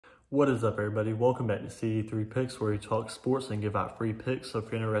What is up, everybody? Welcome back to CD3 Picks, where we talk sports and give out free picks. So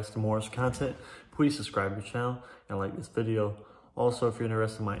if you're interested in more content, please subscribe to the channel and like this video. Also, if you're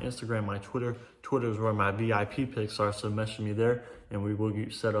interested in my Instagram, my Twitter is where my VIP picks are, so message me there and we will get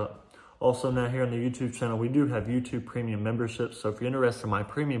you set up. Also, now here on the YouTube channel, we do have YouTube Premium memberships. So if you're interested in my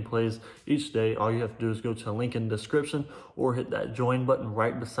premium plays each day, all you have to do is go to the link in the description or hit that join button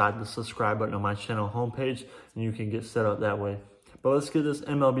right beside the subscribe button on my channel homepage, and you can get set up that way. But let's get this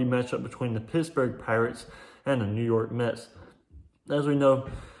MLB matchup between the Pittsburgh Pirates and the New York Mets. As we know,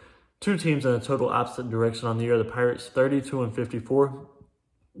 two teams in a total opposite direction on the year. The Pirates 32-54,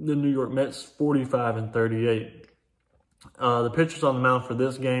 the New York Mets 45-38. The pitchers on the mound for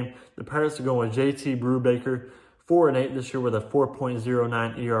this game, the Pirates are going with JT Brubaker, 4-8 this year with a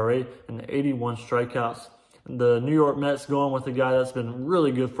 4.09 ERA and 81 strikeouts. The New York Mets going with a guy that's been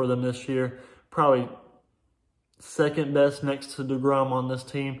really good for them this year, probably second best next to DeGrom on this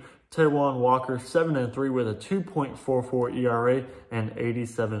team. Taijuan Walker, 7-3 with a 2.44 ERA and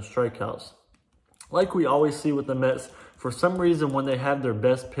 87 strikeouts. Like we always see with the Mets, for some reason when they have their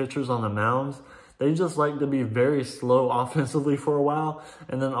best pitchers on the mounds, they just like to be very slow offensively for a while,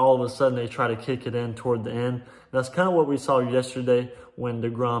 and then all of a sudden they try to kick it in toward the end. That's kind of what we saw yesterday when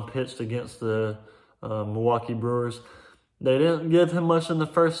DeGrom pitched against the Milwaukee Brewers. They didn't give him much in the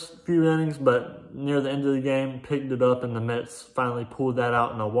first few innings, but near the end of the game, picked it up, and the Mets finally pulled that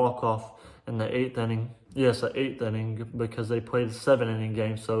out in a walk-off in the 8th inning. Yes, an 8th inning, because they played a 7-inning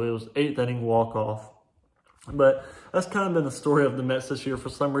game, so it was 8th inning walk-off. But that's kind of been the story of the Mets this year. For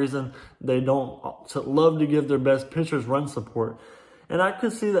some reason, they don't love to give their best pitchers run support. And I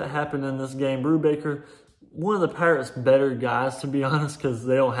could see that happen in this game. Brubaker, one of the Pirates' better guys, to be honest, because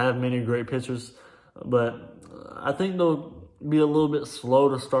they don't have many great pitchers. But I think they'll be a little bit slow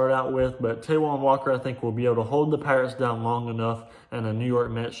to start out with, but Taijuan Walker, I think, will be able to hold the Pirates down long enough, and the New York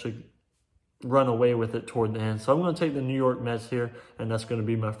Mets should run away with it toward the end. So I'm going to take the New York Mets here, and that's going to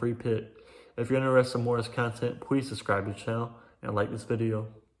be my free pick. If you're interested in more of this content, please subscribe to the channel and like this video.